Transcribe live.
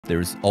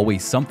There's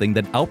always something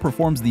that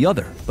outperforms the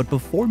other, but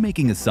before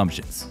making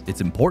assumptions, it's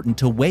important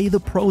to weigh the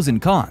pros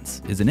and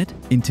cons, isn't it?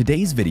 In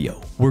today's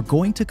video, we're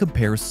going to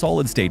compare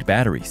solid-state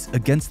batteries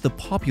against the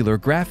popular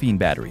graphene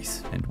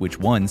batteries and which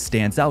one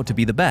stands out to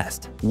be the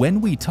best.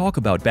 When we talk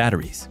about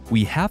batteries,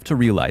 we have to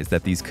realize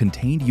that these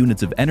contained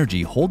units of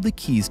energy hold the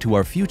keys to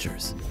our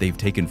futures. They've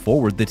taken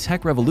forward the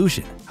tech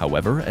revolution.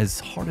 However, as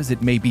hard as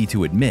it may be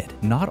to admit,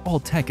 not all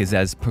tech is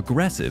as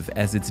progressive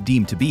as it's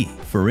deemed to be.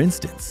 For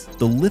instance,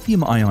 the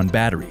lithium ion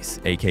batteries,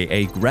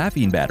 aka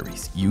graphene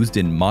batteries, used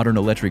in modern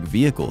electric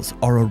vehicles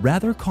are a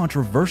rather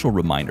controversial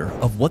reminder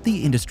of what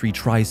the industry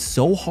tries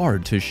so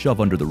hard to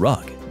shove under the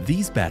rug.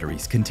 These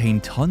batteries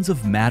contain tons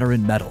of matter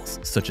and metals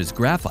such as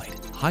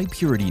graphite,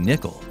 high-purity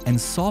nickel, and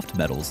soft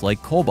metals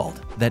like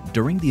cobalt that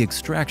during the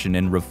extraction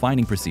and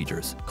refining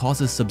procedures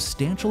cause a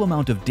substantial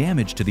amount of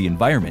damage to the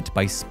environment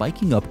by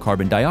spiking up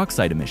carbon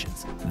dioxide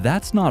emissions.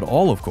 That's not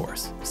all, of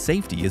course.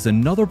 Safety is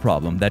another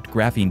problem that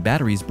graphene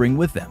batteries bring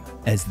with them,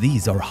 as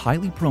these are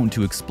highly prone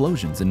to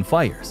explosions and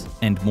fires.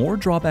 And more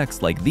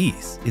drawbacks like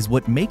these is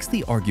what makes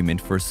the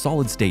argument for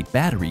solid-state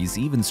batteries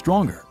even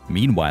stronger.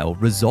 Meanwhile,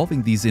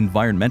 resolving these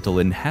environmental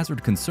and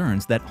hazard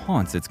concerns that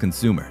haunts its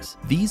consumers.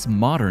 These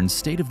modern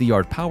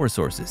state-of-the-art power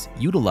sources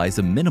utilize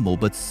a minimal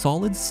but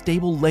solid,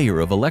 stable layer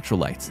of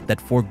electrolytes that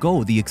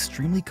forego the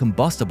extremely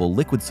combustible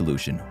liquid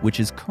solution which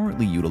is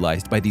currently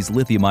utilized by these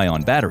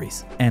lithium-ion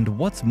batteries. And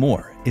what's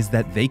more is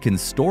that they can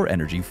store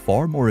energy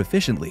far more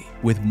efficiently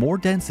with more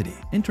density.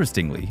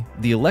 Interestingly,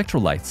 the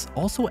electrolytes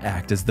also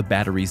act as the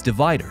battery's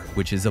divider,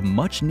 which is a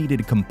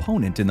much-needed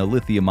component in a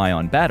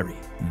lithium-ion battery.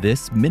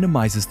 This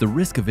minimizes the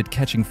risk of it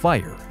catching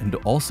fire and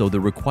also the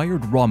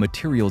required raw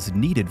materials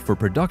needed for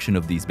production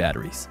of these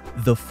batteries.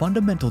 The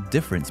fundamental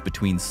difference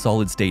between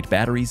solid-state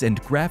batteries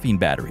and graphene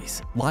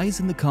batteries lies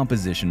in the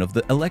composition of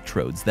the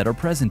electrodes that are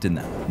present in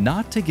them.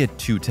 Not to get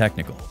too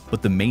technical,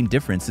 but the main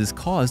difference is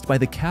caused by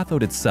the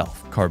cathode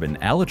itself. Carbon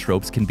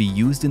allotropes can be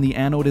used in the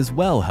anode as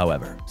well,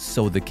 however,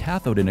 so the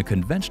cathode in a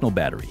conventional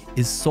battery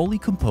is solely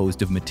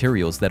composed of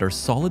materials that are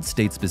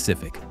solid-state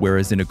specific,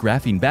 whereas in a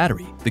graphene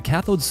battery, the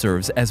cathode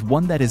serves as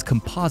one that is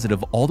composite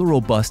of all the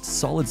robust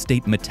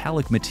solid-state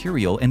metallic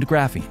material and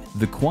graphene.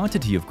 The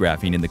quantity of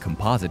graphene in the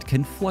composite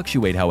can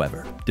fluctuate,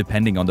 however,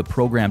 depending on the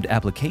programmed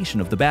application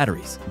of the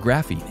batteries.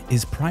 Graphene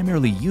is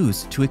primarily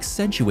used to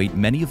accentuate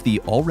many of the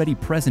already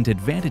present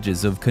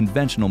advantages of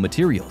conventional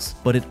materials,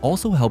 but it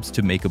also helps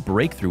to make a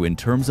breakthrough in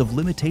terms of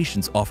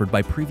limitations offered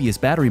by previous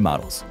battery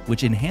models,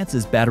 which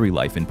enhances battery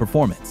life and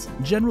performance.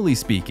 Generally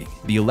speaking,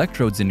 the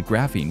electrodes in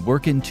graphene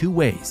work in two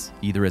ways,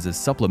 either as a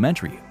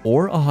supplementary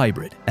or a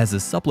hybrid. As a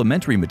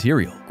supplementary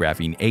material,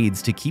 graphene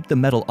aids to keep the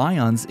metal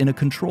ions in a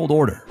controlled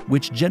order,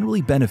 which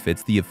generally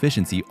benefits the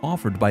efficiency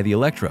offered by the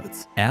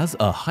electrodes. As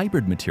a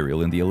hybrid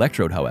material in the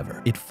electrode,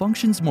 however, it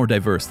functions more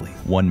diversely.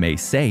 One may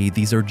say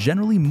these are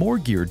generally more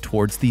geared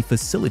towards the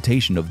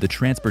facilitation of the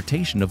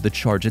transportation of the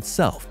charge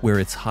itself, where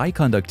its high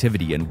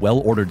conductivity and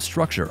well-ordered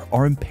structure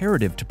are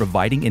imperative to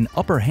providing an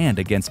upper hand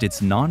against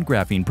its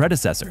non-graphene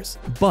predecessors.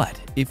 But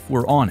if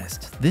we're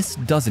honest, this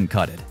doesn't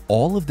cut it.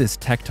 All of this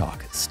tech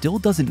talk still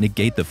doesn't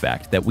negate the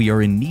fact that we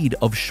are in need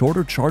of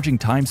shorter charging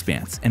time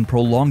spans and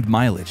prolonged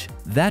mileage.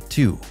 That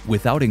too,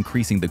 without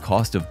increasing the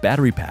cost of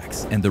battery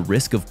packs and the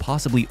risk of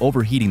possibly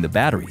overheating the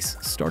batteries,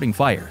 starting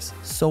fires.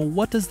 So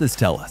what does this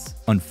tell us?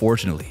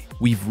 Unfortunately,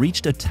 we've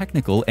reached a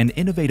technical and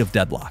innovative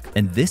deadlock,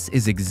 and this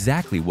is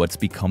exactly what's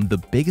become the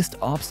biggest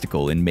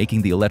obstacle in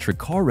making the electric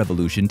car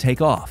revolution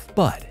take off.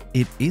 But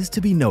it is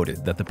to be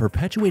noted that the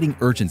perpetuating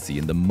urgency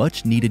in the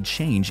much-needed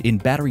change in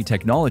battery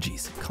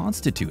technologies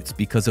constitutes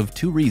because of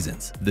two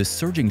reasons: the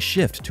surging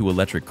shift to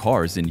electric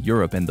cars in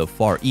Europe and the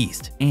Far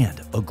East, and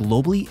a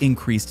globally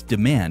increased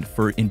demand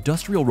for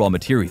industrial raw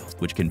materials,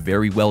 which can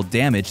very well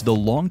damage the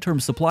long-term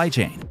supply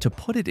chain. To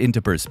put it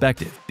into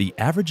perspective, the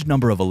average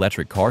number of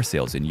electric car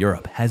sales in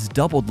Europe has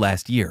doubled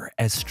last year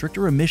as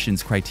stricter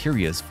emissions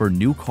criteria for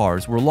new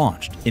cars were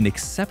launched. An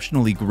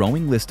exceptionally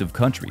growing list of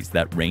countries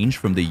that range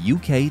from the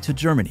UK to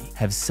Germany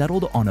have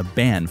settled on a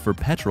ban for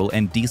petrol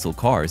and diesel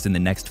cars in the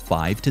next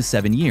 5 to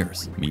 7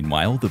 years.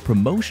 Meanwhile, the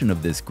promotion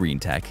of this green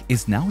tech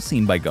is now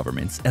seen by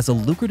governments as a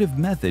lucrative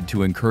method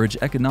to encourage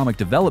economic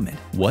development.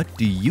 What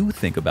do you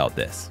think about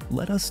this?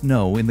 Let us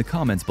know in the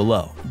comments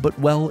below. But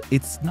well,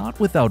 it's not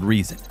without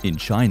reason. In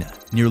China,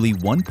 nearly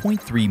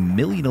 1.3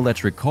 million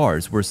electric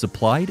cars were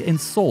supplied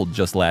and sold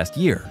just last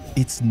year.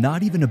 It's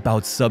not even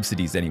about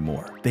subsidies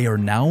anymore. They are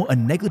now a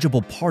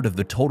negligible part of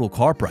the total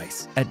car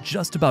price, at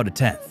just about a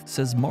tenth,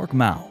 says Mark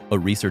Mao, a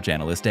research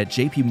analyst at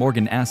JP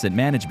Morgan Asset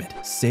Management.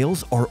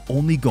 Sales are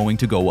only going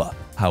to go up.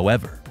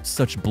 However,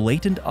 Such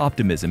blatant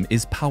optimism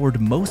is powered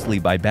mostly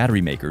by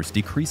battery makers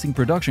decreasing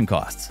production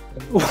costs.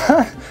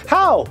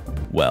 How?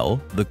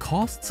 Well, the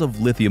costs of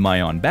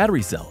lithium-ion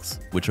battery cells,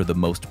 which are the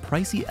most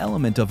pricey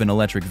element of an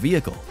electric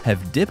vehicle,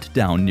 have dipped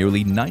down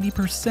nearly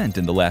 90%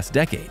 in the last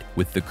decade,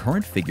 with the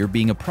current figure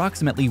being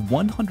approximately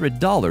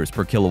 $100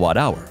 per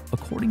kilowatt-hour,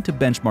 according to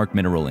Benchmark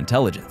Mineral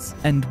Intelligence.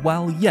 And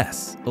while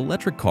yes,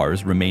 electric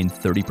cars remain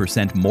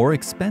 30% more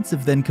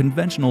expensive than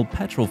conventional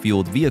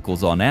petrol-fueled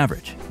vehicles on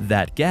average,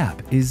 that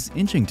gap is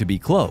inching to be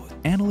closed.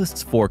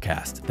 Analysts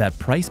forecast that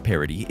price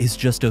parity is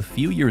just a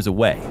few years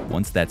away.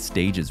 Once that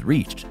stage is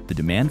reached, the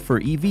demand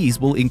for EVs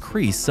will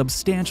increase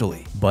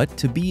substantially. But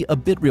to be a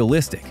bit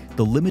realistic,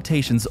 the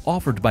limitations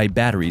offered by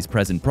batteries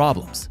present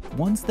problems,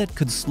 ones that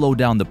could slow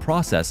down the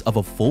process of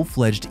a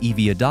full-fledged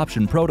EV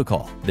adoption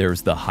protocol.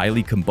 There's the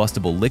highly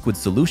combustible liquid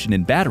solution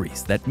in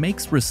batteries that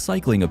makes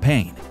recycling a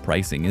pain.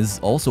 Pricing is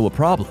also a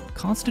problem.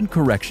 Constant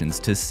corrections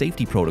to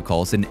safety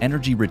protocols and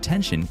energy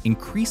retention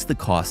increase the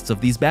costs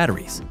of these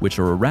batteries, which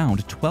are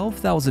around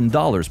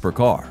 $12,000 per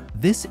car.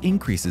 This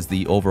increases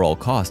the overall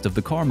cost of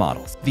the car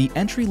models. The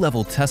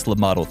entry-level Tesla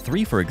Model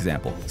 3, for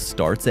example,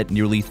 starts at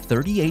nearly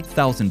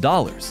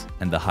 $38,000,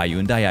 and the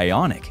Hyundai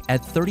Ioniq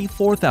at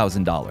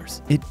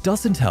 $34,000. It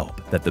doesn't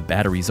help that the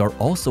batteries are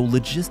also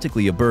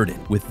logistically a burden,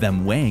 with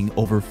them weighing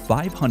over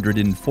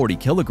 540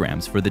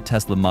 kilograms for the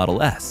Tesla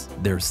Model S.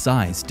 Their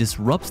size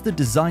disrupts the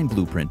design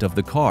blueprint of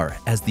the car,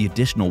 as the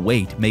additional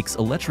weight makes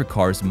electric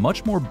cars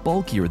much more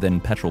bulkier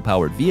than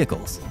petrol-powered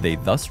vehicles. They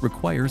thus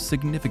require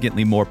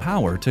significantly more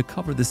power to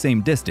cover the same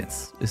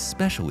distance,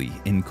 especially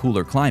in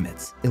cooler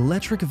climates.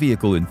 Electric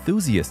vehicle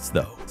enthusiasts,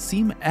 though,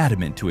 seem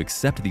adamant to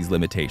accept these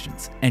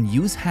limitations and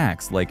use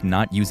hacks like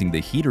not using the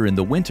heater in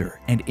the winter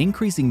and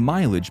increasing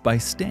mileage by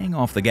staying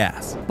off the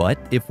gas. But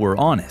if we're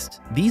honest,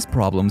 these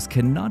problems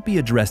cannot be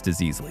addressed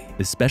as easily,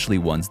 especially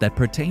ones that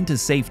pertain to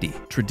safety.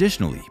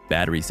 Traditionally,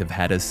 batteries have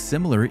had a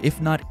similar,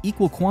 if not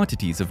equal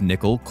quantities of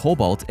nickel,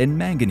 cobalt, and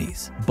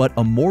manganese. But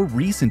a more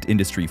recent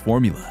industry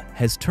formula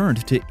has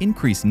turned to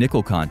increase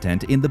nickel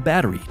content in the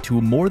battery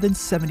to more than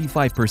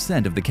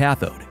 75% of the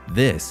cathode.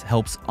 This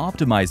helps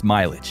optimize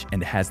mileage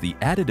and has the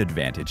added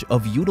advantage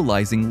of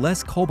utilizing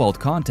less cobalt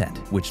content,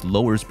 which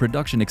lowers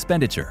production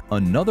expenditure.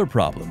 Another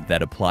problem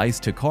that applies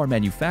to car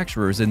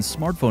manufacturers and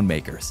smartphone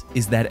makers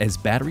is that as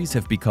batteries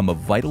have become a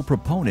vital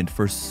proponent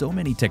for so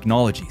many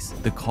technologies,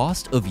 the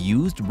cost of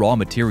used raw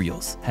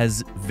materials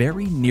has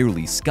very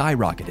nearly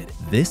skyrocketed.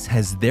 This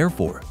has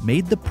therefore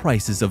made the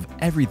prices of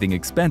everything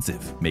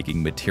expensive,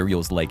 making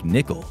materials like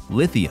nickel,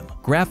 lithium,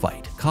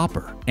 graphite,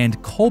 copper,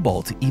 and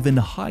cobalt even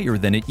higher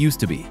than it used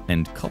to be.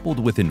 And coupled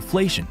with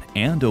inflation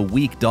and a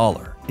weak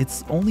dollar,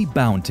 it's only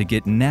bound to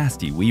get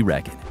nasty, we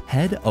reckon.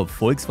 Head of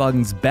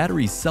Volkswagen's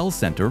Battery Cell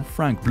Center,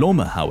 Frank Blome,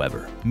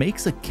 however,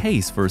 makes a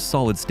case for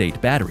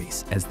solid-state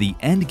batteries as the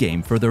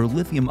endgame for their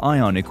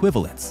lithium-ion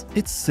equivalents.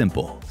 It's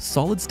simple.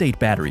 Solid-state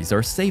batteries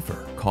are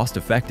safer,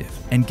 cost-effective,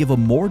 and give a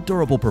more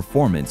durable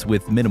performance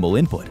with minimal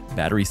input.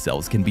 Battery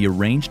cells can be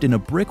arranged in a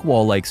brick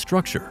wall-like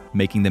structure,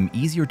 making them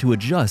easier to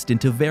adjust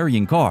into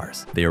varying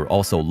cars. They are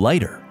also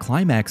lighter,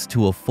 climax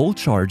to a full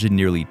charge in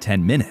nearly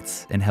 10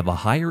 minutes, and have a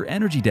higher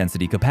energy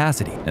density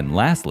capacity. And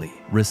lastly,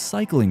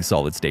 recycling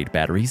solid-state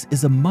batteries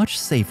is a much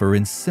safer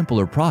and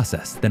simpler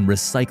process than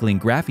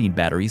recycling graphene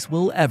batteries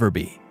will ever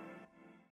be.